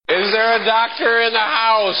there a doctor in the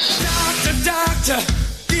house? Doctor,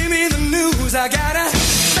 give me the news. I got a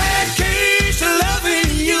bad case of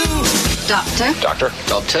loving you. Doctor. Doctor.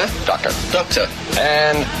 Doctor. Doctor. Doctor.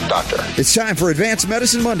 And doctor. It's time for Advanced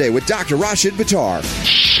Medicine Monday with Dr. Rashid Buttar.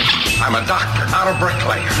 I'm a doctor, not a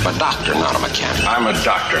bricklayer. I'm a doctor, not a mechanic. I'm a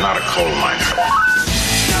doctor, not a coal miner.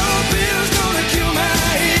 No pill's gonna kill my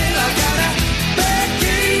head. I got a bad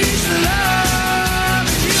case of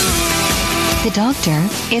loving you. The doctor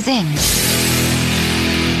is in.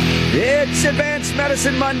 It's Advanced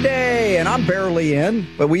Medicine Monday, and I'm barely in,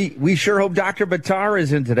 but we sure hope Dr. Buttar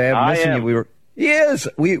is in today. I'm missing you.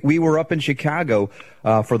 We were up in Chicago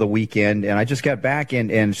for the weekend, and I just got back,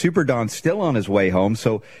 and Super Don's still on his way home,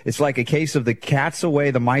 so it's like a case of the cat's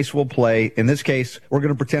away, the mice will play. In this case, we're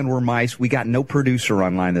going to pretend we're mice. We got no producer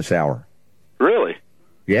online this hour. Really?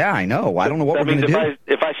 Yeah, I know. I don't know what we're going to do.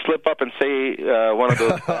 If I slip up and say one of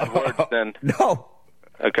those words, then... No.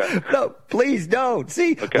 Okay. No, please don't.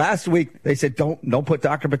 See, okay. Last week they said don't put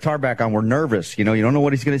Dr. Buttar back on. We're nervous. You don't know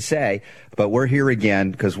what he's going to say, but we're here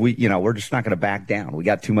again because we're just not going to back down. We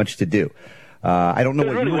got too much to do. I don't know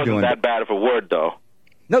what you were doing. It wasn't that bad of a word, though.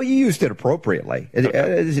 No, you used it appropriately.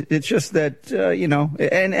 It's just that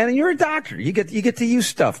and you're a doctor. You get to use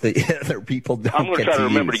stuff that other people don't. I'm going to try to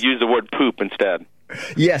remember to use the word poop instead.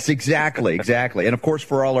 Yes, exactly. And of course,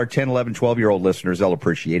 for all our 10, 11, 12-year-old listeners, they'll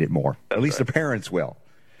appreciate it more. That's At least right. the parents will.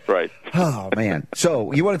 Right. Oh, man.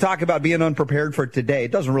 So you want to talk about being unprepared for today?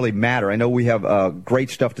 It doesn't really matter. I know we have great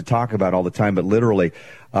stuff to talk about all the time, but literally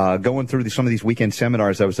going through some of these weekend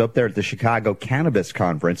seminars, I was up there at the Chicago Cannabis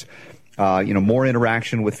Conference. More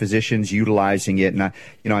interaction with physicians utilizing it. And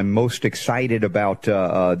I'm most excited about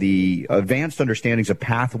the advanced understandings of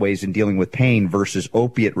pathways in dealing with pain versus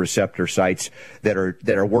opiate receptor sites that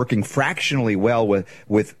are working fractionally well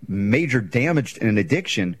with major damage and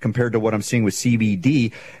addiction compared to what I'm seeing with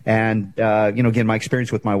CBD. And, again, my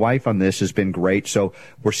experience with my wife on this has been great. So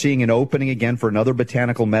we're seeing an opening again for another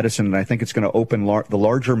botanical medicine. And I think it's going to open the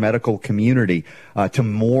larger medical community to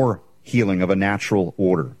more healing of a natural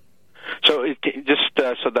order. So just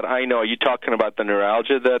so that I know, are you talking about the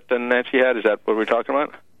neuralgia that Nancy had? Is that what we're talking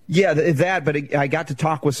about? Yeah, but I got to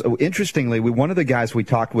talk with, interestingly, one of the guys we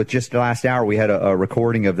talked with just last hour, we had a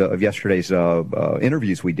recording of yesterday's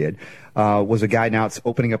interviews we did, was a guy now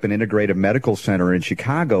opening up an integrative medical center in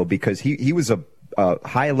Chicago because he was a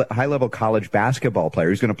high-level college basketball player.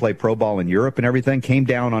 He was going to play pro ball in Europe and everything, came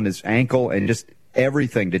down on his ankle and just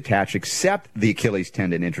everything detached except the Achilles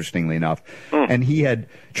tendon, interestingly enough. And he had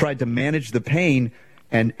tried to manage the pain,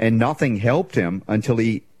 and nothing helped him until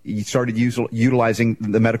he started utilizing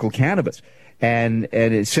the medical cannabis. And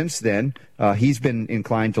since then, he's been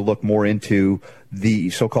inclined to look more into the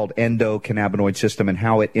so-called endocannabinoid system and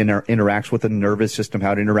how it interacts with the nervous system,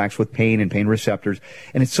 how it interacts with pain and pain receptors.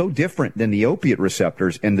 And it's so different than the opiate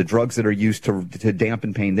receptors and the drugs that are used to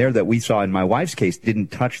dampen pain there that we saw in my wife's case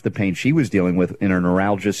didn't touch the pain she was dealing with in her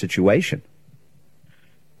neuralgia situation.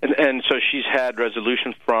 And so she's had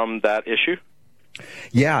resolution from that issue?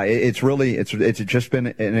 Yeah, it's just been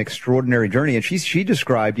an extraordinary journey, and she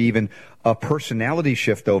described even a personality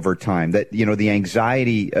shift over time. That the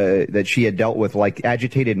anxiety that she had dealt with, like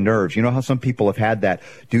agitated nerves. You know how some people have had that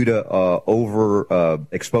due to over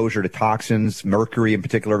exposure to toxins, mercury in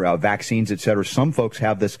particular, vaccines, etc. Some folks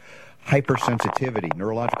have this hypersensitivity,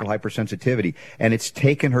 neurological hypersensitivity, and it's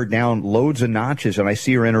taken her down loads of notches. And I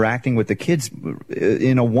see her interacting with the kids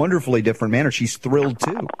in a wonderfully different manner. She's thrilled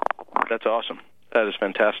too. That's awesome. That is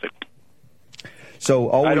fantastic. So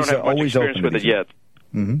always, I don't have much always experience open with it yet.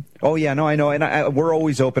 Mm-hmm. Oh yeah, no, I know, and we're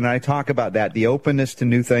always open. And I talk about that, the openness to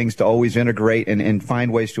new things, to always integrate and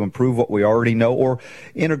find ways to improve what we already know, or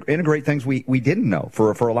integrate things we didn't know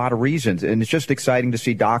for a lot of reasons. And it's just exciting to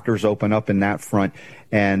see doctors open up in that front.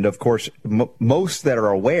 And of course, most that are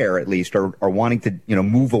aware, at least, are wanting to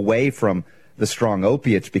move away from the strong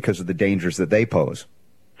opiates because of the dangers that they pose.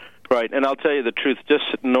 Right, and I'll tell you the truth, just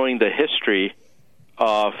knowing the history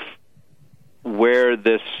of where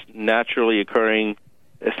this naturally occurring,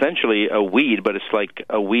 essentially a weed, but it's like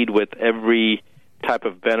a weed with every type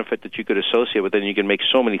of benefit that you could associate with it, and you can make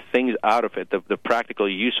so many things out of it. The practical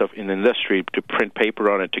use of in the industry, to print paper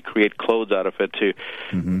on it, to create clothes out of it, to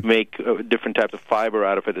make different types of fiber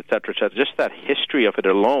out of it, et cetera, et cetera. Just that history of it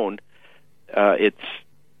alone, it's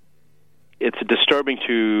disturbing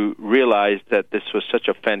to realize that this was such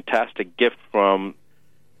a fantastic gift from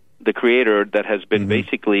the Creator that has been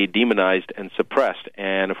basically demonized and suppressed.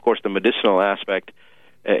 And, of course, the medicinal aspect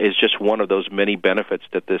is just one of those many benefits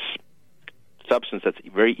that this substance that's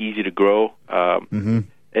very easy to grow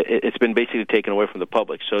it's been basically taken away from the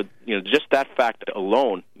public. So, just that fact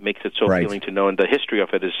alone makes it so appealing to know, and the history of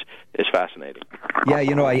it is fascinating. Yeah,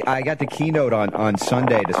 I got the keynote on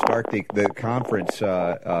Sunday to start the conference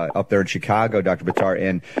up there in Chicago, Dr. Buttar,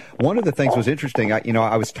 and one of the things was interesting.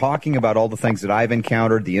 I was talking about all the things that I've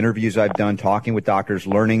encountered, the interviews I've done, talking with doctors,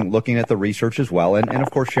 learning, looking at the research as well, and of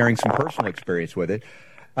course sharing some personal experience with it.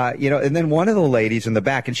 And then one of the ladies in the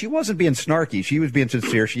back, and she wasn't being snarky. She was being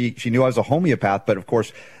sincere. She knew I was a homeopath, but of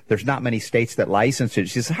course, there's not many states that license it.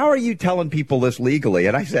 She says, "How are you telling people this legally?"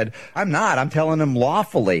 And I said, "I'm not. I'm telling them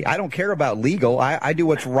lawfully. I don't care about legal. I do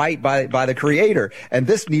what's right by the Creator, and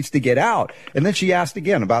this needs to get out." And then she asked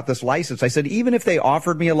again about this license. I said, "Even if they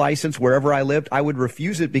offered me a license wherever I lived, I would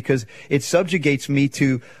refuse it because it subjugates me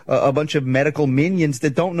to a bunch of medical minions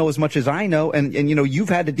that don't know as much as I know. And you've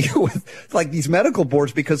had to deal with like these medical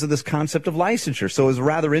boards because of this concept of licensure." So it was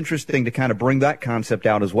rather interesting to kind of bring that concept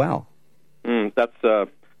out as well.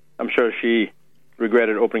 I'm sure she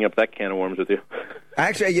regretted opening up that can of worms with you.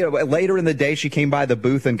 Actually, later in the day, she came by the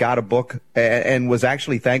booth and got a book and was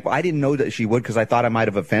actually thankful. I didn't know that she would because I thought I might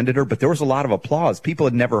have offended her, but there was a lot of applause. People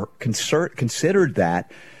had never considered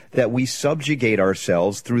that we subjugate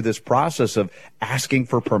ourselves through this process of asking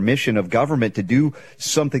for permission of government to do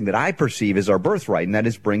something that I perceive as our birthright, and that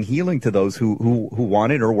is bring healing to those who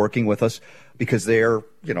want it or working with us because they're,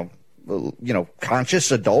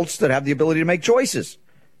 conscious adults that have the ability to make choices.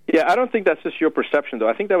 Yeah, I don't think that's just your perception, though.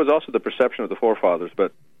 I think that was also the perception of the forefathers.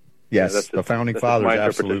 But yes, the founding fathers,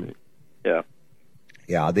 absolutely. Yeah.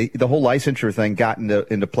 Yeah, the whole licensure thing got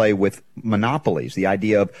into play with monopolies, the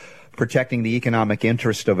idea of protecting the economic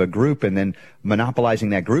interest of a group and then monopolizing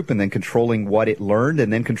that group and then controlling what it learned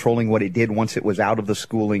and then controlling what it did once it was out of the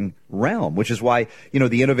schooling realm, which is why,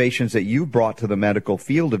 the innovations that you brought to the medical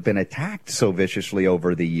field have been attacked so viciously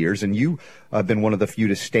over the years, and you have been one of the few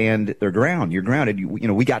to stand their ground. You're grounded.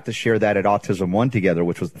 We got to share that at Autism One together,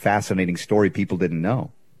 which was a fascinating story people didn't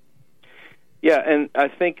know. Yeah, and I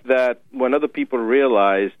think that when other people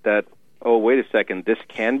realize that, oh, wait a second, this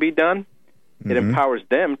can be done, it empowers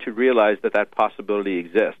them to realize that possibility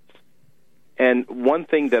exists. And one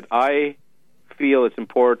thing that I feel is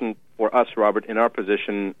important for us, Robert, in our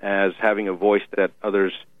position as having a voice that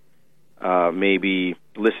others may be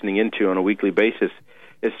listening into on a weekly basis,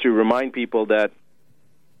 is to remind people that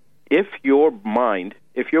if your brain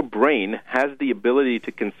has the ability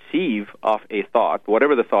to conceive of a thought,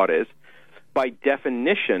 whatever the thought is, by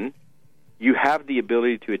definition, you have the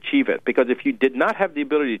ability to achieve it. Because if you did not have the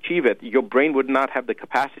ability to achieve it, your brain would not have the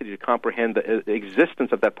capacity to comprehend the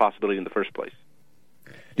existence of that possibility in the first place.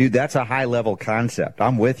 Dude, that's a high-level concept.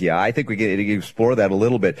 I'm with you. I think we can explore that a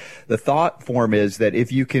little bit. The thought form is that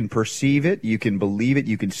if you can perceive it, you can believe it,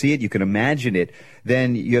 you can see it, you can imagine it,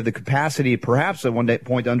 then you have the capacity perhaps at one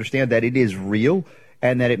point to understand that it is real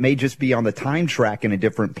and that it may just be on the time track in a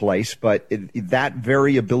different place, but that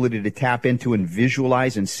very ability to tap into and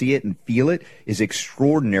visualize and see it and feel it is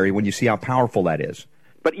extraordinary when you see how powerful that is.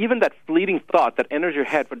 But even that fleeting thought that enters your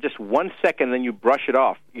head for just 1 second, then you brush it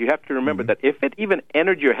off, you have to remember that if it even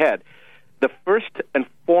entered your head, the first and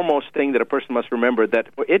foremost thing that a person must remember,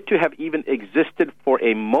 that for it to have even existed for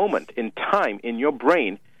a moment in time in your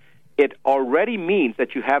brain, it already means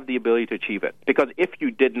that you have the ability to achieve it. Because if you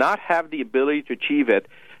did not have the ability to achieve it,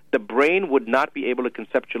 the brain would not be able to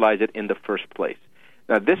conceptualize it in the first place.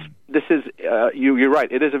 Now, this is, you're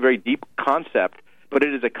right, it is a very deep concept, but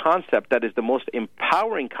it is a concept that is the most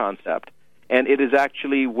empowering concept, and it is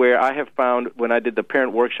actually where I have found when I did the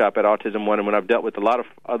parent workshop at Autism One and when I've dealt with a lot of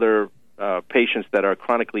other patients that are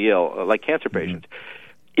chronically ill, like cancer patients,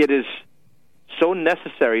 it is so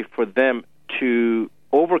necessary for them to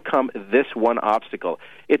overcome this one obstacle.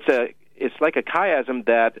 It's like a chiasm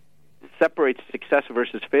that separates success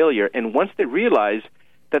versus failure, and once they realize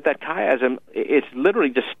that chiasm, it's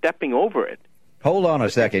literally just stepping over it. Hold on a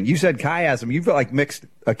second. You said chiasm. You've like mixed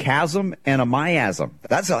a chasm and a miasm.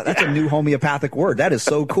 That's a new homeopathic word. That is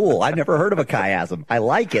so cool. I've never heard of a chiasm. I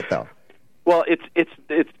like it though. Well,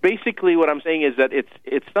 it's basically what I'm saying is that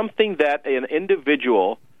it's something that an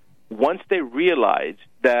individual, once they realize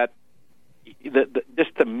that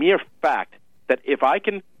just the mere fact that if I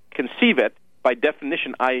can conceive it, by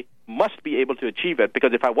definition, I must be able to achieve it,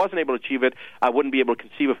 because if I wasn't able to achieve it, I wouldn't be able to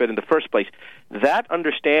conceive of it in the first place. That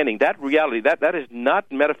understanding, that reality, that is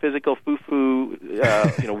not metaphysical foo-foo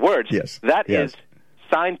words. Yes. That is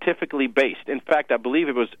scientifically based. In fact, I believe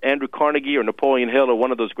it was Andrew Carnegie or Napoleon Hill or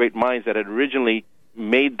one of those great minds that had originally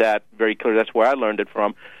made that very clear. That's where I learned it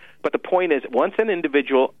from. But the point is, once an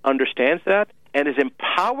individual understands that and is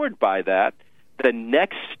empowered by that, the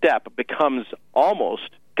next step becomes almost,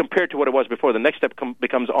 compared to what it was before, the next step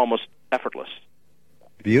becomes almost effortless.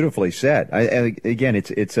 Beautifully said. Again,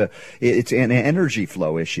 it's an energy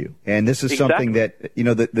flow issue, and this is something that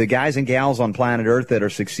the guys and gals on planet Earth that are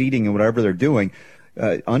succeeding in whatever they're doing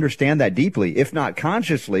understand that deeply, if not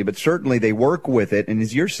consciously, but certainly they work with it. And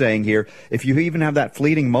as you're saying here, if you even have that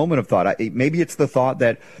fleeting moment of thought, maybe it's the thought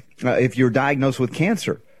that if you're diagnosed with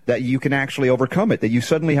cancer, that you can actually overcome it, that you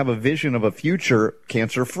suddenly have a vision of a future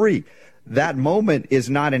cancer-free. That moment is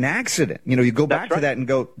not an accident. You go back to that and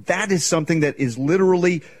go, that is something that is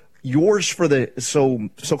literally yours for the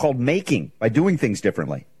so-called making by doing things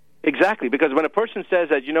differently. Exactly, because when a person says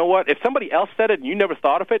that, you know what, if somebody else said it and you never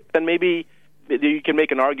thought of it, then maybe you can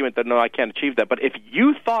make an argument that, no, I can't achieve that. But if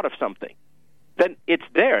you thought of something, then it's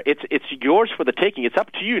there. It's yours for the taking. It's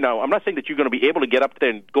up to you. Now, I'm not saying that you're going to be able to get up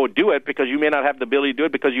there and go do it, because you may not have the ability to do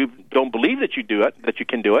it because you don't believe that you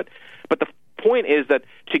can do it. But the point is that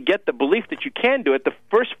to get the belief that you can do it, the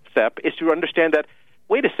first step is to understand that,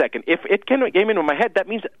 wait a second, if it came into my head, that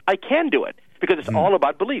means I can do it, because it's all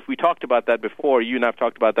about belief. We talked about that before. You and I have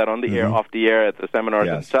talked about that on the air, off the air, at the seminars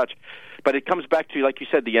and such. But it comes back to, like you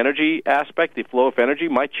said, the energy aspect, the flow of energy.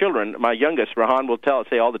 My children, my youngest, Rahan, will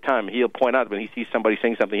say all the time, he'll point out when he sees somebody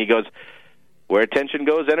saying something, he goes, where attention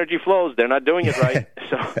goes, energy flows. They're not doing it right.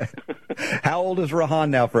 So, how old is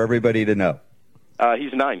Rahan now, for everybody to know?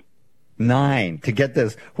 He's 9. 9. To get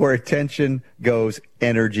this, where attention goes,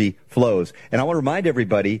 energy flows. And I want to remind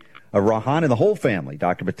everybody, Rahan and the whole family,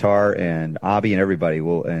 Dr. Buttar and Abhi and everybody,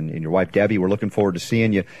 and your wife Debbie, we're looking forward to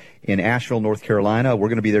seeing you in Asheville, North Carolina. We're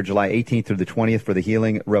going to be there July 18th through the 20th for the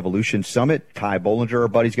Healing Revolution Summit. Ty Bollinger, our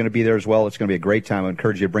buddy's going to be there as well. It's going to be a great time. I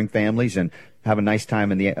encourage you to bring families and have a nice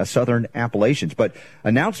time in the Southern Appalachians. But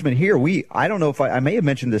announcement here, I don't know if I may have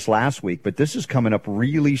mentioned this last week, but this is coming up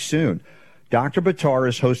really soon. Dr. Buttar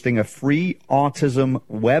is hosting a free autism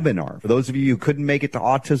webinar. For those of you who couldn't make it to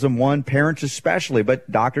Autism One, parents especially,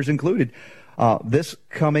 but doctors included, this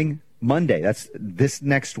coming Monday, that's this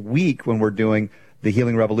next week when we're doing the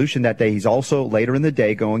Healing Revolution that day. He's also later in the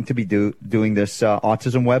day going to be doing this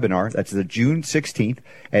autism webinar. That's the June 16th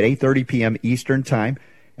at 8:30 p.m. Eastern Time.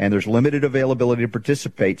 And there's limited availability to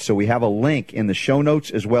participate. So we have a link in the show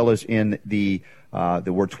notes, as well as in the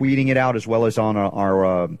we're tweeting it out, as well as on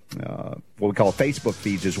our what we call Facebook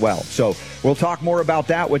feeds as well. So we'll talk more about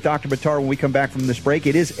that with Dr. Buttar when we come back from this break.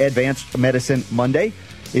 It is Advanced Medicine Monday.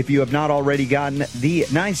 If you have not already gotten the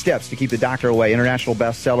 9 Steps to Keep the Doctor Away, international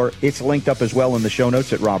bestseller, it's linked up as well in the show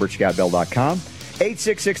notes at robertscottbell.com.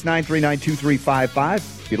 866-939-2355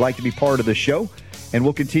 if you'd like to be part of the show. And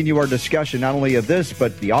we'll continue our discussion not only of this,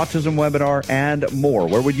 but the autism webinar and more.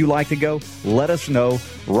 Where would you like to go? Let us know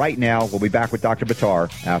right now. We'll be back with Dr. Buttar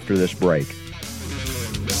after this break.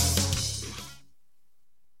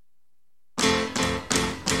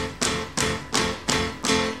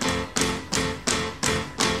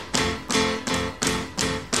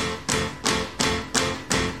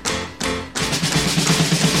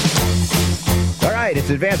 It's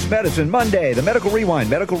Advanced Medicine Monday, the Medical Rewind,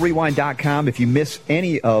 medicalrewind.com. If you miss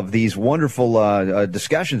any of these wonderful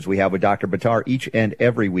discussions we have with Dr. Buttar each and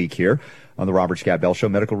every week here on the Robert Scott Bell Show,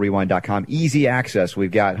 medicalrewind.com. Easy access. We've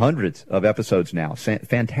got hundreds of episodes now.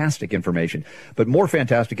 Fantastic information. But more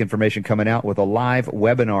fantastic information coming out with a live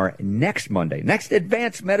webinar next Monday, next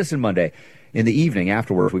Advanced Medicine Monday in the evening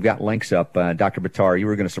afterwards. We've got links up. Dr. Buttar, you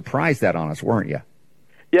were going to surprise that on us, weren't you?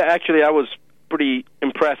 Yeah, actually, I was pretty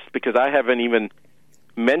impressed because I haven't even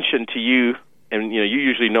mentioned to you, and you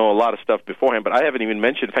usually know a lot of stuff beforehand, but I haven't even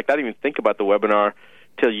mentioned. In fact, I didn't even think about the webinar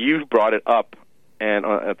till you brought it up, and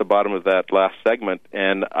at the bottom of that last segment,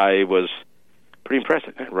 and I was pretty impressed.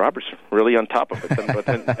 Robert's really on top of it,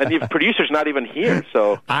 and the producer's not even here.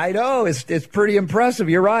 So I know it's pretty impressive.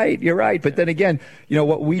 You're right. But then again,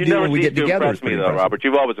 what we do when we get together is pretty impressive. Robert,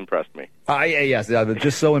 you've always impressed me. Yes,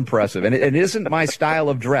 just so impressive, and it isn't my style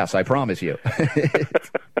of dress. I promise you.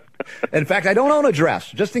 In fact, I don't own a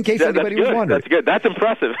dress, just in case anybody was wondering. That's good. That's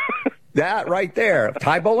impressive. That right there.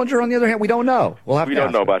 Ty Bollinger, on the other hand, we don't know. We'll have to ask. We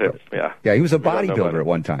don't know about him. Yeah. Yeah, he was a bodybuilder at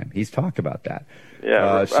one time. He's talked about that.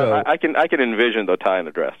 Yeah. So I can envision though Ty in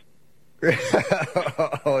a dress.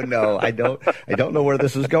 Oh no, I don't know where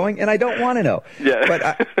this is going, and I don't want to know. Yeah.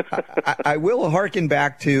 But I will hearken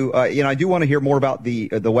back to I do want to hear more about the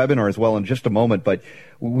webinar as well in just a moment. But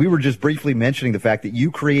we were just briefly mentioning the fact that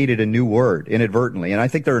you created a new word inadvertently, and I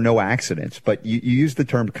think there are no accidents. But you used the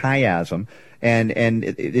term chiasm, and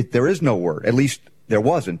there is no word. At least there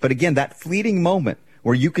wasn't. But again, that fleeting moment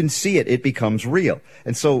where you can see it becomes real.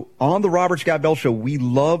 And so on the Robert Scott Bell Show, we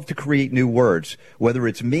love to create new words, whether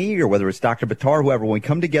it's me or whether it's Dr. Buttar, whoever. When we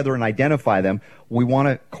come together and identify them, we want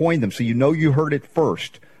to coin them so you heard it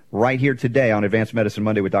first. right here today on Advanced Medicine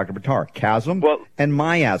Monday with Dr. Buttar. Chiasm and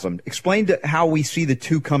miasm. Explain how we see the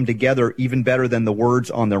two come together even better than the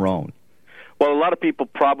words on their own. Well, a lot of people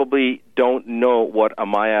probably don't know what a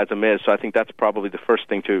miasm is, so I think that's probably the first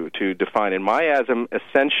thing to define. And miasm,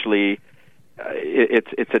 essentially,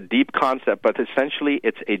 it's a deep concept, but essentially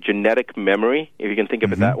it's a genetic memory, if you can think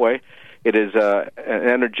of it that way. It is an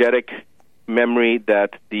energetic memory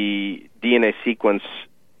that the DNA sequence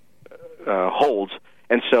holds,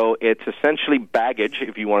 and so it's essentially baggage,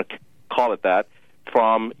 if you want to call it that,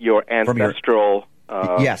 from your ancestral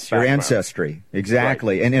yes, your ancestry.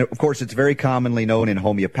 Exactly. Right. And, of course, it's very commonly known in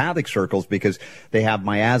homeopathic circles because they have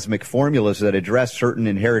miasmic formulas that address certain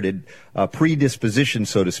inherited predispositions,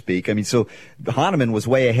 so to speak. I mean, so Hahnemann was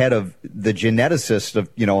way ahead of the geneticists of,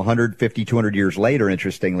 150, 200 years later,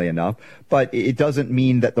 interestingly enough. But it doesn't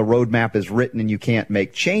mean that the roadmap is written and you can't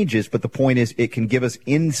make changes. But the point is it can give us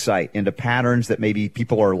insight into patterns that maybe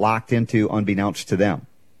people are locked into unbeknownst to them.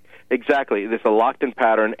 Exactly. There's a locked-in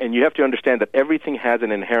pattern, and you have to understand that everything has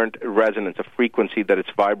an inherent resonance, a frequency that it's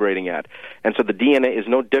vibrating at. And so the DNA is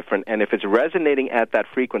no different, and if it's resonating at that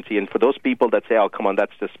frequency, and for those people that say, oh, come on,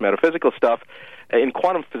 that's just metaphysical stuff, in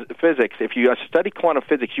quantum physics, if you study quantum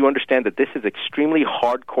physics, you understand that this is extremely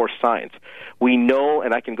hardcore science. We know,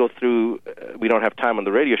 and I can go through, we don't have time on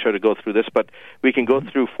the radio show to go through this, but we can go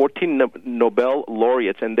through 14 Nobel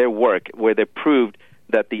laureates and their work where they proved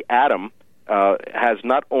that the atom has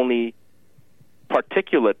not only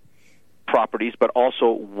particulate properties, but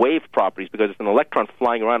also wave properties, because it's an electron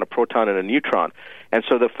flying around a proton and a neutron. And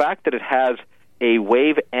so the fact that it has a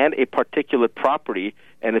wave and a particulate property,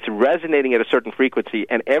 and it's resonating at a certain frequency,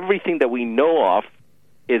 and everything that we know of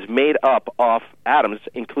is made up of atoms,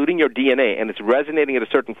 including your DNA, and it's resonating at a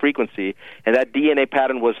certain frequency, and that DNA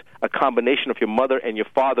pattern was a combination of your mother and your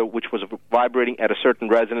father, which was vibrating at a certain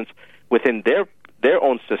resonance within their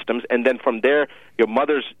own systems, and then from there, your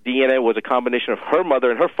mother's DNA was a combination of her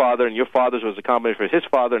mother and her father, and your father's was a combination of his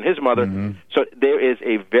father and his mother. So there is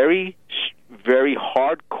a very, very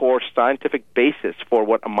hardcore scientific basis for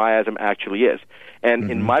what a miasm actually is.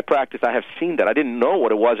 And in my practice, I have seen that. I didn't know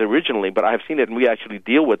what it was originally, but I have seen it, and we actually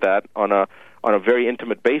deal with that on a very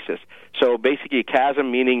intimate basis. So basically, a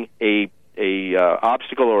chasm meaning a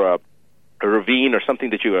obstacle or a ravine or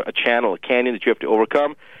something that a channel, a canyon that you have to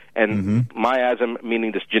overcome, and miasm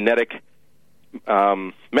meaning this genetic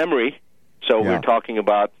memory. So we're talking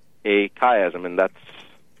about a chiasm, and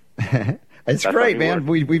that's it's great, man.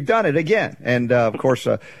 We've done it again, and of course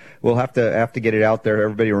we'll have to get it out there.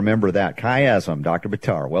 Everybody remember that chiasm, Dr.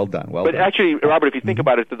 Buttar. Well done. But actually, Robert, if you think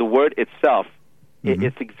about it, the word itself,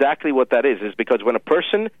 it's exactly what that is because when a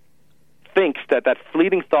person thinks that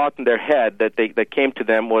fleeting thought in their head that came to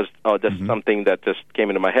them was just something that just came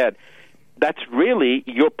into my head, that's really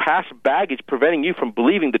your past baggage preventing you from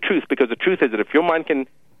believing the truth, because the truth is that if your mind can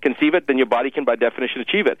conceive it, then your body can by definition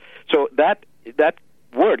achieve it. So that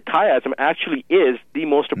word, chiasm, actually is the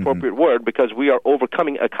most appropriate word, because we are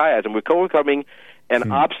overcoming a chiasm. We're overcoming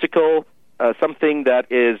an obstacle, something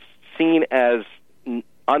that is seen as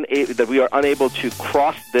that we are unable to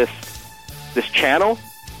cross this channel,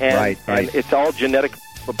 and it's all genetic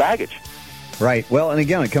baggage. Right. Well, and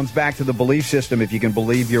again, it comes back to the belief system. If you can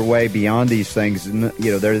believe your way beyond these things,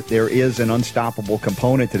 there is an unstoppable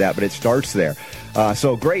component to that, but it starts there.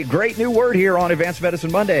 So great new word here on Advanced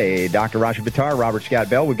Medicine Monday. Dr. Rashid Buttar, Robert Scott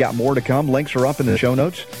Bell. We've got more to come. Links are up in the show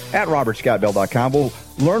notes at robertscottbell.com. We'll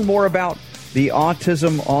learn more about the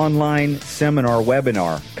Autism Online Seminar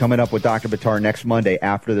webinar coming up with Dr. Buttar next Monday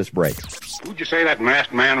after this break. Who'd you say that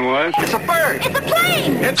masked man was? It's a bird. It's a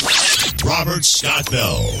plane. It's Robert Scott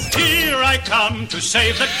Bell. Here I come to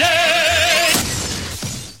save the day.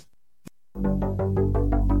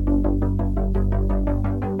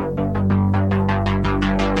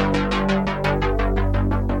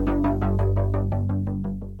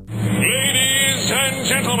 Ladies and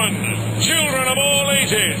gentlemen, children of all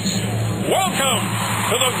ages, welcome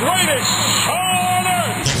to the greatest show on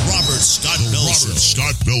earth. The Robert Scott Bell Show. Robert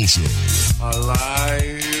Scott Bell Show.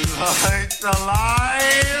 Alive. It's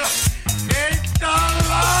alive. It's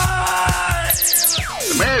alive.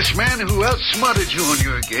 the masked man who outsmarted you on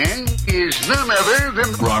your gang is none other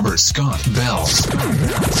than Robert Scott Bell.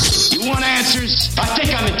 You want answers? I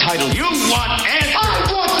think I'm entitled. You want answers?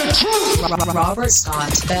 I want the truth. Robert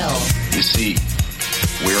Scott Bell. You see,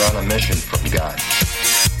 we're on a mission from God.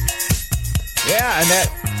 Yeah, and that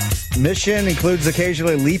mission includes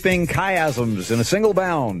occasionally leaping chiasms in a single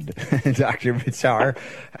bound. Dr. Buttar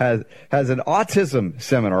has an autism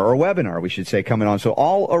seminar, or webinar, we should say, coming on. So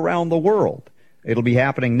all around the world, It'll be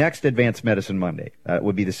happening next Advanced Medicine Monday. It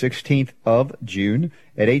would be the 16th of June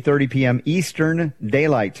at 8:30 p.m. Eastern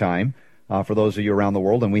Daylight Time for those of you around the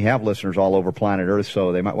world. And we have listeners all over planet Earth,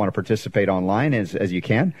 so they might want to participate online as you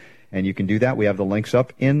can. And you can do that. We have the links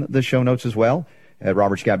up in the show notes as well at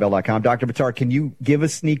robertscottbell.com. Dr. Buttar, can you give a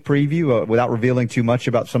sneak preview without revealing too much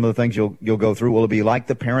about some of the things you'll go through? Will it be like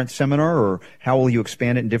the parent seminar, or how will you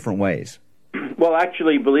expand it in different ways? Well,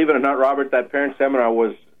 actually, believe it or not, Robert, that parent seminar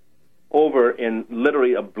was over in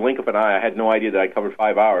literally a blink of an eye. I had no idea that I covered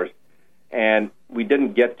 5 hours. And we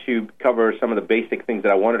didn't get to cover some of the basic things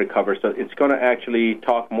that I wanted to cover. So it's going to actually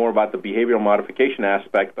talk more about the behavioral modification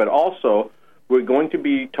aspect, but also we're going to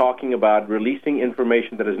be talking about releasing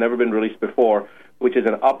information that has never been released before, which is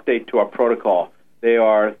an update to our protocol. There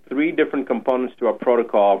are 3 different components to our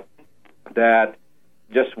protocol that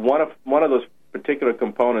just one of those particular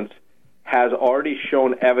components has already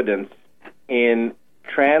shown evidence in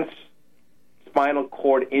spinal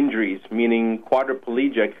cord injuries, meaning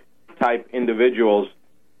quadriplegic type individuals.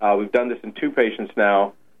 We've done this in 2 patients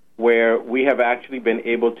now, where we have actually been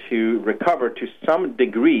able to recover to some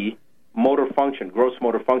degree motor function, gross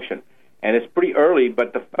motor function. And it's pretty early,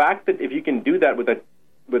 but the fact that if you can do that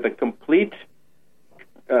with a complete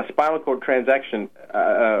spinal cord transaction,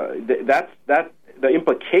 that's the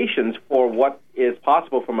implications for what is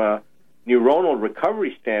possible from a neuronal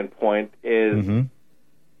recovery standpoint is,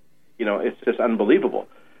 it's just unbelievable.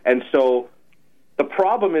 And so the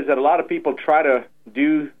problem is that a lot of people try to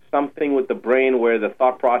do something with the brain where the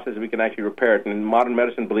thought process, we can actually repair it. And modern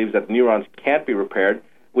medicine believes that neurons can't be repaired,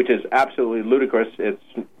 which is absolutely ludicrous. It's,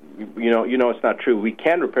 it's not true. We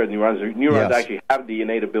can repair the neurons. Neurons actually have the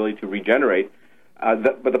innate ability to regenerate.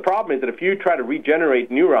 But the problem is that if you try to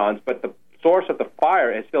regenerate neurons, but the source of the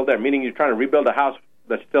fire is still there, meaning you're trying to rebuild a house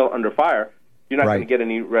that's still under fire, you're not going to get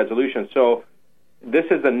any resolution. So this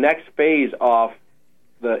is the next phase of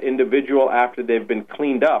the individual after they've been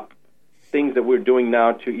cleaned up, things that we're doing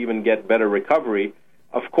now to even get better recovery.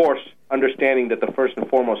 Of course, understanding that the first and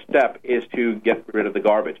foremost step is to get rid of the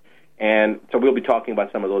garbage. And so we'll be talking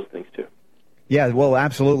about some of those things too. Yeah, well,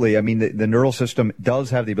 absolutely. I mean, the neural system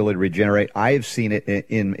does have the ability to regenerate. I have seen it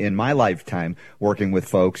in my lifetime working with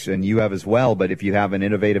folks, and you have as well. But if you have an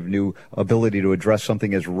innovative new ability to address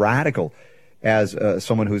something as radical as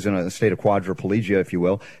someone who's in a state of quadriplegia, if you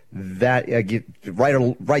will, that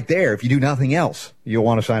right there, if you do nothing else, you'll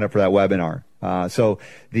want to sign up for that webinar. So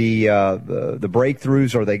the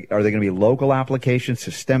breakthroughs, are they going to be local application,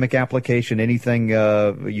 systemic application, anything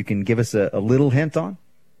you can give us a little hint on?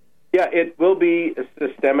 Yeah, it will be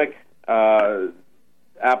systemic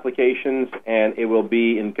applications, and it will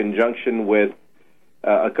be in conjunction with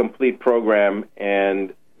a complete program,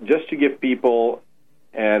 and just to give people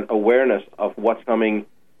an awareness of what's coming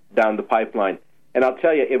down the pipeline. And I'll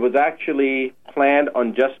tell you, it was actually planned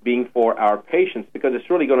on just being for our patients, because it's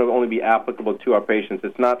really going to only be applicable to our patients.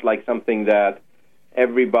 It's not like something that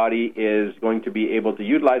everybody is going to be able to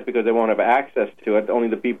utilize because they won't have access to it. Only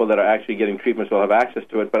the people that are actually getting treatments will have access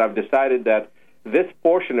to it. But I've decided that this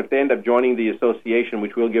portion, if they end up joining the association,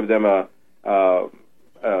 which will give them a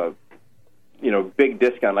big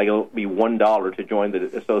discount, like it'll be $1 to join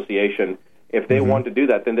the association. If they want to do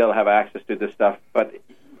that, then they'll have access to this stuff. But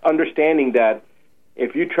understanding that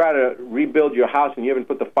if you try to rebuild your house and you haven't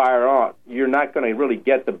put the fire on, you're not going to really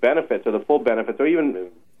get the benefits or the full benefits, or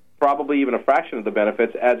probably even a fraction of the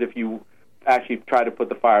benefits as if you actually try to put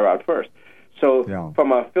the fire out first. So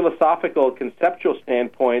from a philosophical, conceptual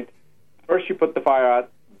standpoint, first you put the fire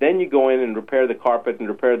out, then you go in and repair the carpet and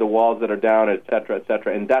repair the walls that are down, et cetera,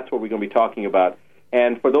 and that's what we're going to be talking about.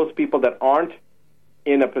 And for those people that aren't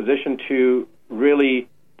in a position to really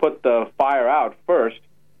put the fire out first,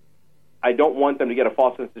 I don't want them to get a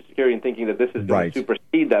false sense of security and thinking that this is going to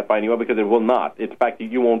supersede that by any way, because it will not. In fact,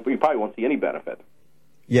 you probably won't see any benefit.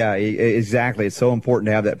 Yeah, exactly. It's so important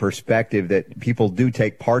to have that perspective that people do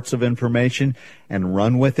take parts of information and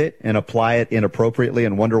run with it and apply it inappropriately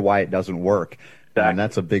and wonder why it doesn't work. Exactly. And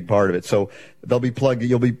that's a big part of it. So you'll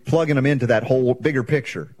be plugging them into that whole bigger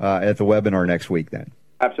picture at the webinar next week then.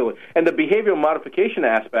 Absolutely. And the behavioral modification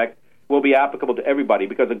aspect will be applicable to everybody,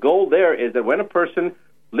 because the goal there is that when a person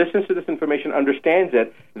listens to this information, understands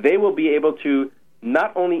it, they will be able to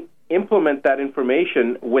not only implement that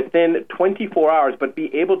information within 24 hours, but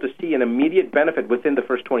be able to see an immediate benefit within the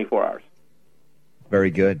first 24 hours.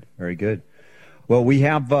 Very good. Very good. Well, we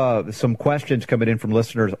have some questions coming in from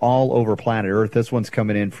listeners all over planet Earth. This one's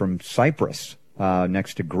coming in from Cyprus,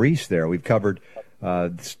 next to Greece there. We've covered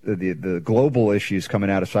the global issues coming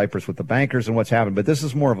out of Cyprus with the bankers and what's happened, but this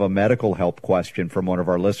is more of a medical help question from one of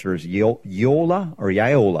our listeners,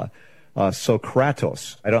 Yola.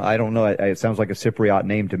 Sokratos. I don't know. It sounds like a Cypriot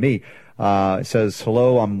name to me. It says,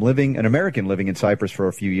 hello, I'm an American living in Cyprus for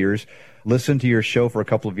a few years. Listened to your show for a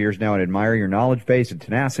couple of years now and admire your knowledge base and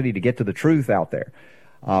tenacity to get to the truth out there.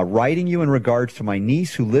 Writing you in regards to my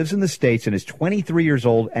niece who lives in the States and is 23 years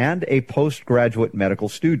old and a postgraduate medical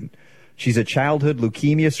student. She's a childhood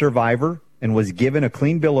leukemia survivor and was given a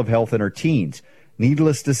clean bill of health in her teens.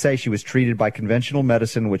 Needless to say, she was treated by conventional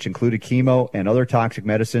medicine, which included chemo and other toxic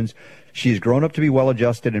medicines. She has grown up to be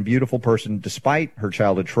well-adjusted and beautiful person despite her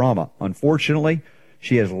childhood trauma. Unfortunately,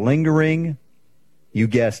 she has lingering, you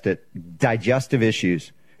guessed it, digestive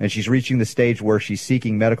issues, and she's reaching the stage where she's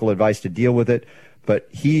seeking medical advice to deal with it. But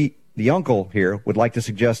the uncle here, would like to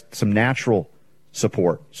suggest some natural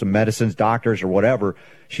support, some medicines, doctors, or whatever.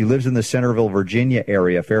 She lives in the Centerville, Virginia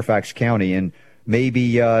area, Fairfax County, and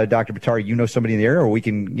maybe, Dr. Buttar, you know somebody in the area, or we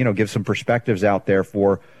can, give some perspectives out there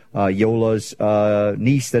for Yola's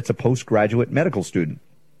niece that's a postgraduate medical student.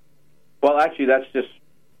 Well, actually, that's just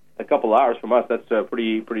a couple hours from us. That's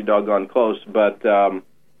pretty doggone close. But, a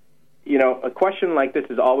question like this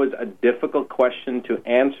is always a difficult question to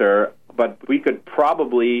answer, but we could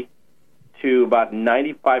probably, to about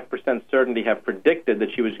 95% certainty, have predicted that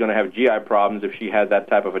she was going to have GI problems if she had that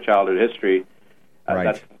type of a childhood history.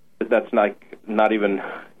 Right. That's not even,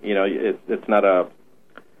 it's not a,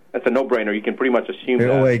 that's a no-brainer. You can pretty much assume that.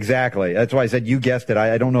 Oh, exactly. That's why I said you guessed it.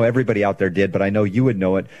 I don't know everybody out there did, but I know you would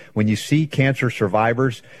know it. When you see cancer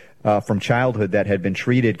survivors from childhood that had been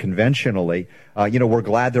treated conventionally, we're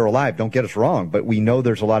glad they're alive. Don't get us wrong, but we know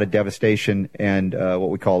there's a lot of devastation and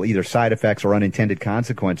what we call either side effects or unintended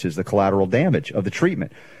consequences, the collateral damage of the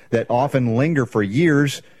treatment that often linger for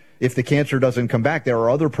years. If the cancer doesn't come back, there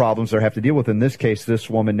are other problems they have to deal with. In this case,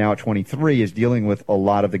 this woman now at 23 is dealing with a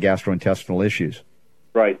lot of the gastrointestinal issues.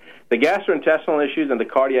 Right. The gastrointestinal issues and the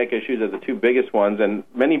cardiac issues are the two biggest ones, and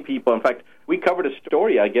many people, in fact, we covered a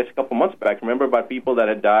story, I guess, a couple months back, remember, about people that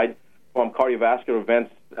had died from cardiovascular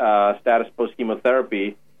events, status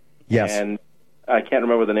post-chemotherapy. Yes. And I can't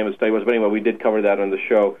remember what the name of the study was, but anyway, we did cover that on the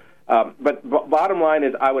show. But bottom line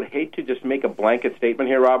is I would hate to just make a blanket statement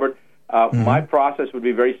here, Robert. My process would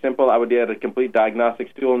be very simple. I would do a complete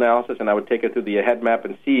diagnostic stool analysis, and I would take her through the head map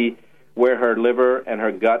and see where her liver and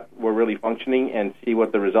her gut were really functioning and see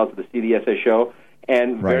what the results of the CDSA show,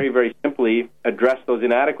 and very, very simply address those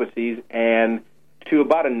inadequacies, and to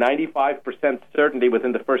about a 95% certainty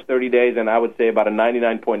within the first 30 days, and I would say about a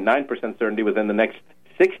 99.9% certainty within the next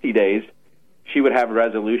 60 days, she would have a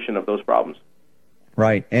resolution of those problems.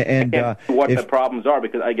 Right. And what the problems are,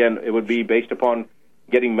 because, again, it would be based upon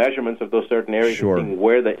getting measurements of those certain areas and seeing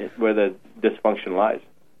where the dysfunction lies.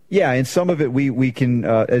 Yeah, and some of it we can,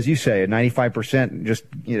 as you say, 95% just,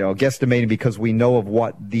 guesstimating because we know of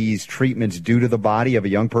what these treatments do to the body of a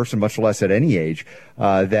young person, much less at any age,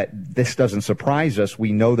 that this doesn't surprise us.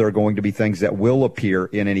 We know there are going to be things that will appear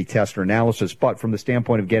in any test or analysis, but from the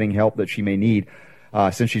standpoint of getting help that she may need,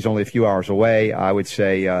 since she's only a few hours away, I would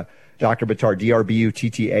say Dr. Buttar,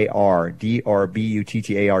 DRBUTTAR,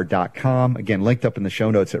 DRBUTTAR.com. Again, linked up in the show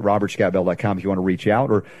notes at robertscottbell.com if you want to reach out,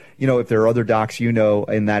 or, if there are other docs in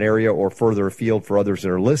that area or further afield for others that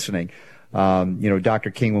are listening.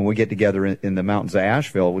 Dr. King, when we get together in the mountains of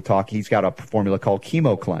Asheville, we talk, he's got a formula called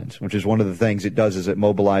Chemo Cleanse, which is one of the things it does is it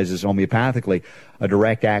mobilizes homeopathically a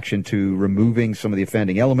direct action to removing some of the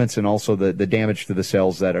offending elements and also the damage to the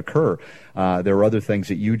cells that occur. There are other things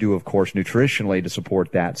that you do, of course, nutritionally to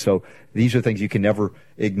support that. So these are things you can never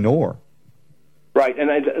ignore. Right,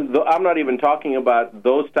 and I'm not even talking about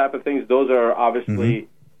those type of things. Those are obviously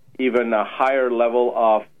even a higher level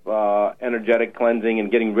of energetic cleansing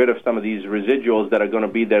and getting rid of some of these residuals that are going to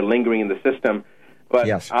be there lingering in the system. But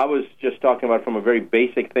I was just talking about from a very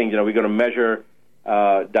basic thing. We're going to measure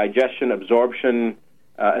digestion, absorption,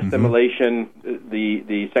 assimilation,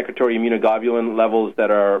 the secretory immunoglobulin levels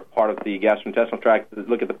that are part of the gastrointestinal tract.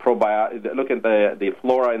 Look at the look at the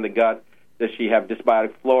flora in the gut. Does she have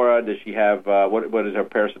dysbiotic flora? Does she have what is her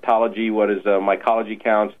parasitology? What is mycology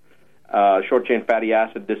counts? Short-chain fatty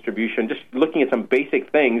acid distribution, just looking at some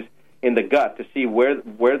basic things in the gut to see where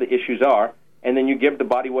the issues are, and then you give the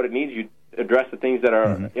body what it needs. You address the things that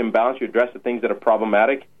are imbalanced. You address the things that are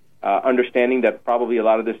problematic, understanding that probably a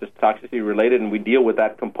lot of this is toxicity related, and we deal with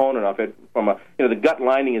that component of it. From the gut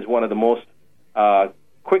lining is one of the most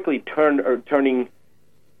quickly turning.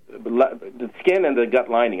 The skin and the gut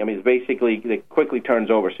lining, it's basically, it quickly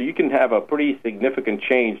turns over. So you can have a pretty significant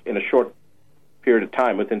change in a short period of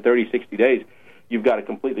time. Within 30, 60 days, you've got a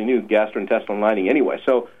completely new gastrointestinal lining anyway.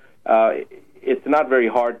 So it's not very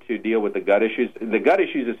hard to deal with the gut issues. The gut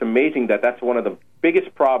issues, it's amazing that's one of the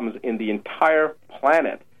biggest problems in the entire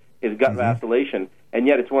planet is gut vacillation. and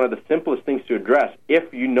yet it's one of the simplest things to address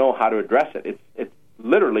if you know how to address it. It's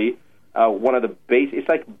literally one of the basic. It's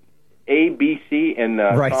like ABC in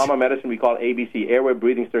trauma medicine. We call it ABC, airway,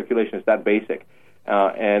 breathing, circulation. It's that basic.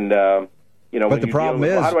 But the problem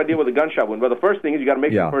is, how do I deal with a gunshot wound? Well, the first thing is you got to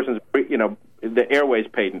make sure the person's, the airway's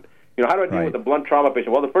patent. How do I deal with a blunt trauma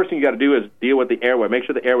patient? Well, the first thing you got to do is deal with the airway. Make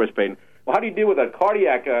sure the airway's patent. Well, how do you deal with a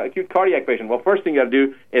acute cardiac patient? Well, first thing you got to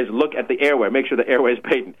do is look at the airway. Make sure the airway's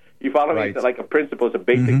patent. You follow me? It's like a principle. It's a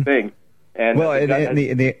basic thing. And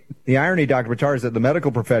the irony, Dr. Buttar, is that the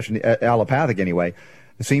medical profession, allopathic anyway,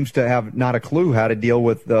 seems to have not a clue how to deal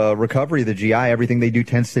with the recovery of the GI. Everything they do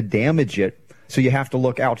tends to damage it. So you have to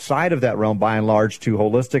look outside of that realm, by and large, to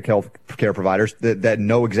holistic health care providers that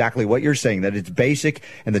know exactly what you're saying, that it's basic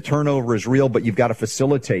and the turnover is real, but you've got to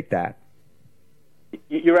facilitate that.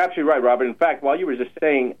 You're absolutely right, Robert. In fact, while you were just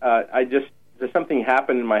saying, there's something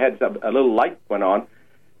happened in my head, a little light went on,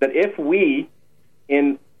 that if we,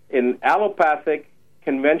 in allopathic,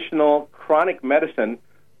 conventional, chronic medicine,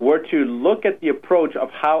 were to look at the approach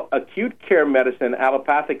of how acute care medicine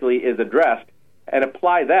allopathically is addressed, and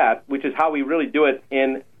apply that, which is how we really do it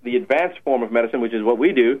in the advanced form of medicine, which is what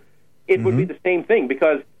we do, it would be the same thing.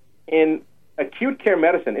 Because in acute care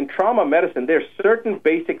medicine, in trauma medicine, there's certain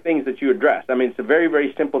basic things that you address. I mean, it's a very,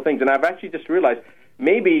 very simple things. And I've actually just realized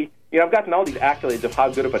maybe, I've gotten all these accolades of how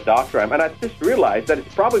good of a doctor I am, and I've just realized that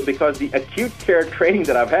it's probably because the acute care training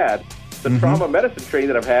that I've had, the trauma medicine training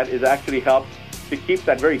that I've had, has actually helped to keep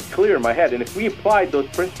that very clear in my head. And if we applied those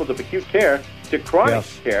principles of acute care to chronic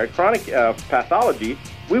care, chronic pathology,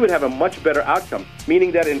 we would have a much better outcome.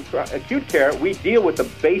 Meaning that in acute care, we deal with the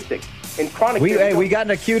basics. In chronic care, we got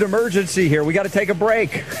an acute emergency here. We got to take a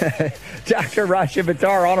break. Dr. Rashid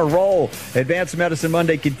Buttar on a roll. Advanced Medicine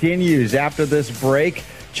Monday continues after this break.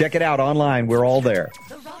 Check it out online. We're all there.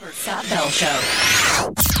 The Robert Scott Bell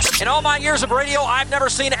Show. In all my years of radio, I've never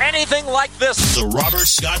seen anything like this. The Robert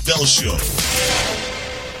Scott Bell Show.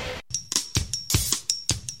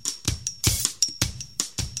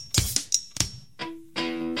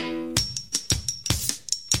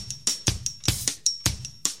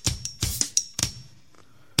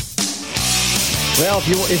 Well,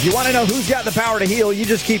 if you want to know who's got the power to heal, you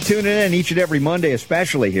just keep tuning in each and every Monday,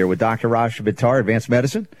 especially here with Dr. Rashid Buttar, Advanced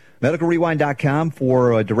Medicine. MedicalRewind.com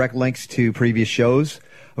for direct links to previous shows.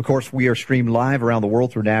 Of course, we are streamed live around the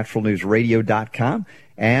world through naturalnewsradio.com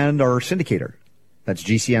and our syndicator. That's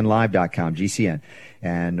GCNlive.com, GCN.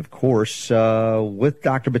 And, of course, with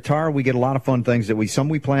Dr. Buttar, we get a lot of fun things that some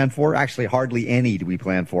we plan for. Actually, hardly any do we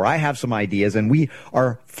plan for. I have some ideas, and we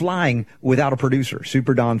are flying without a producer.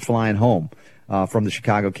 Super Don's flying home from the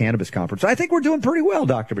Chicago Cannabis Conference. I think we're doing pretty well,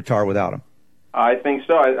 Dr. Buttar, without him. I think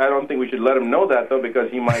so. I don't think we should let him know that, though, because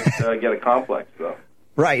he might get a complex, though.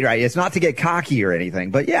 Right. It's not to get cocky or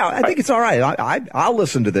anything, but yeah, I think it's all right. I'll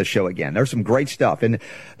listen to this show again. There's some great stuff. And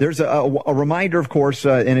there's a reminder, of course,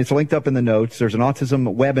 and it's linked up in the notes. There's an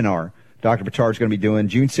autism webinar Dr. Buttar is going to be doing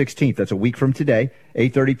June 16th. That's a week from today,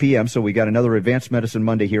 8:30 p.m. So we got another Advanced Medicine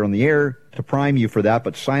Monday here on the air to prime you for that,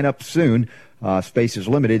 but sign up soon. Space is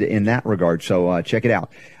limited in that regard, so check it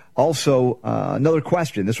out. Also, another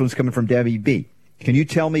question. This one's coming from Debbie B. Can you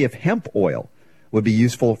tell me if hemp oil would be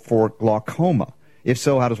useful for glaucoma? If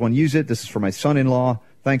so, how does one use it? This is for my son-in-law.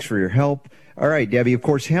 Thanks for your help. All right, Debbie, of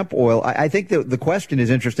course, hemp oil. I think the question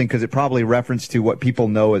is interesting because it probably referenced to what people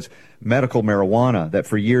know as medical marijuana, that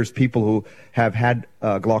for years people who have had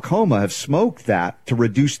glaucoma have smoked that to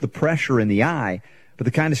reduce the pressure in the eye. But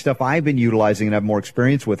the kind of stuff I've been utilizing and have more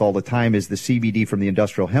experience with all the time is the CBD from the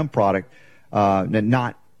industrial hemp product,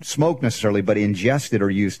 not smoked necessarily, but ingested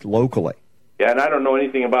or used locally. Yeah, and I don't know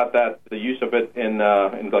anything about that, the use of it in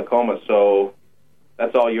glaucoma, so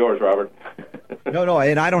that's all yours, Robert. No,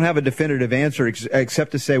 and I don't have a definitive answer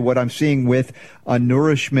except to say what I'm seeing with a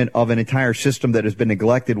nourishment of an entire system that has been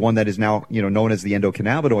neglected, one that is now known as the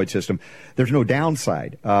endocannabinoid system. There's no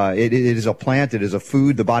downside. It is a plant. It is a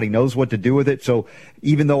food. The body knows what to do with it. So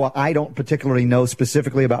even though I don't particularly know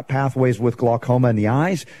specifically about pathways with glaucoma in the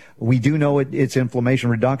eyes, we do know its inflammation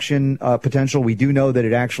reduction potential. We do know that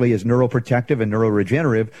it actually is neuroprotective and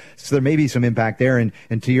neuroregenerative. So there may be some impact there.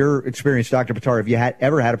 And to your experience, Dr. Buttar, have you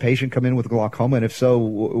ever had a patient come in with glaucoma? And if so,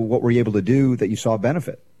 what were you able to do that you saw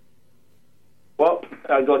benefit? Well,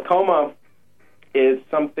 glaucoma is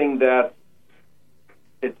something that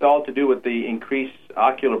it's all to do with the increased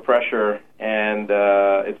ocular pressure, and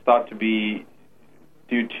it's thought to be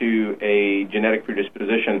due to a genetic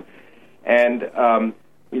predisposition. And,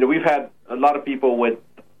 we've had a lot of people with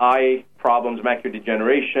eye problems, macular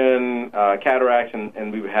degeneration, cataracts,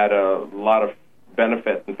 and we've had a lot of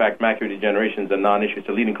benefit. In fact, macular degeneration is a non-issue. It's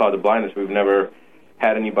a leading cause of blindness. We've never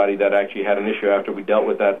had anybody that actually had an issue after we dealt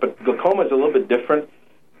with that. But glaucoma is a little bit different,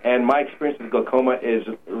 and my experience with glaucoma is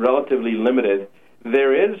relatively limited.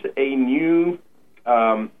 There is a new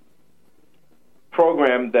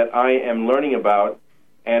program that I am learning about,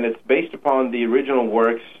 and it's based upon the original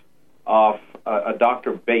works of a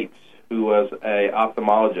Dr. Bates, who was an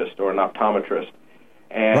ophthalmologist or an optometrist.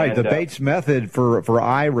 And, right, the Bates method for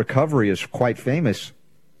eye recovery is quite famous.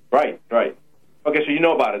 Right. Okay, so you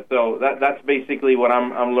know about it. So that's basically what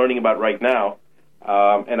I'm learning about right now.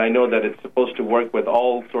 And I know that it's supposed to work with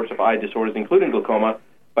all sorts of eye disorders, including glaucoma,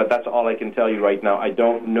 but that's all I can tell you right now. I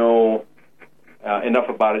don't know enough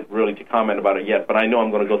about it really to comment about it yet, but I know I'm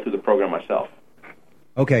going to go through the program myself.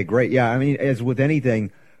 Okay, great. Yeah, I mean, as with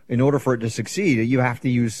anything, in order for it to succeed, you have to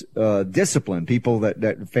use discipline. People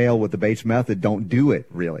that fail with the Bates method don't do it,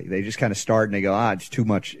 really. They just kind of start and they go, it's too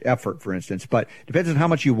much effort, for instance. But it depends on how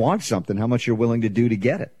much you want something, how much you're willing to do to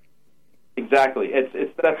get it. Exactly.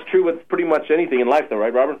 That's true with pretty much anything in life, though,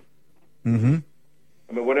 right, Robert? Mm-hmm.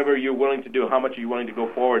 I mean, whatever you're willing to do, how much are you willing to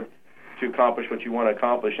go forward to accomplish what you want to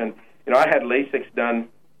accomplish? And, I had LASIK done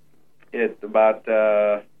about,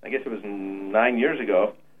 I guess it was 9 years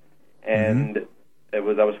ago, and I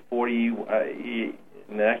was 40, about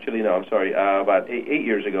 8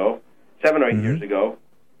 years ago, 7 or 8 years ago.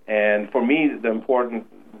 And for me, the important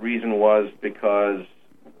reason was because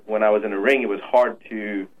when I was in the ring, it was hard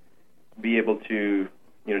to be able to,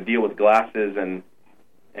 deal with glasses and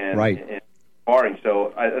sparring.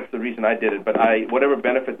 So that's the reason I did it. But whatever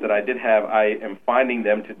benefits that I did have, I am finding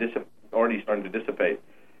them already starting to dissipate.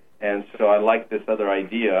 And so I like this other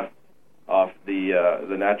idea of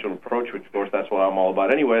the natural approach, which, of course, that's what I'm all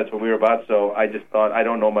about anyway. That's what we're about. So I just thought, I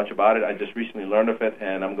don't know much about it. I just recently learned of it,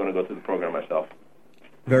 and I'm going to go through the program myself.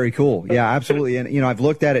 Very cool. Yeah, absolutely. And, I've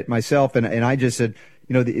looked at it myself, and I just said,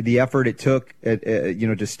 the effort it took,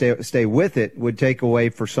 to stay with it would take away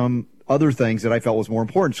for some other things that I felt was more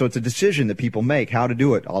important. So it's a decision that people make, how to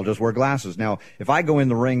do it. I'll just wear glasses. Now, if I go in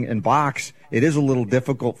the ring and box, it is a little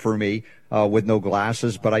difficult for me with no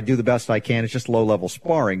glasses, but I do the best I can. It's just low-level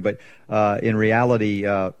sparring. But in reality,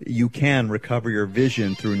 you can recover your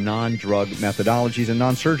vision through non-drug methodologies and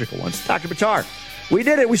non-surgical ones. Dr. Buttar, we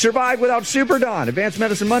did it. We survived without Super Don. Advanced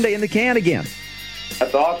Medicine Monday in the can again.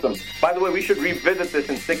 That's awesome. By the way, we should revisit this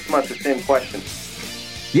in 6 months, the same question.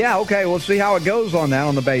 Yeah, okay, we'll see how it goes on that,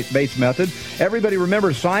 on the Bates method. Everybody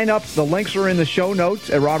remember, sign up. The links are in the show notes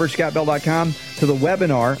at robertscottbell.com to the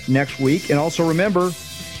webinar next week. And also remember,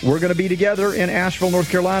 we're going to be together in Asheville, North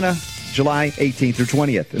Carolina, July 18th through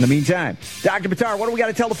 20th. In the meantime, Dr. Buttar, what do we got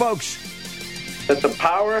to tell the folks? That the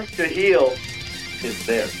power to heal is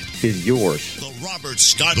there. Is yours. The Robert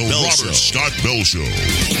Scott Bell Show.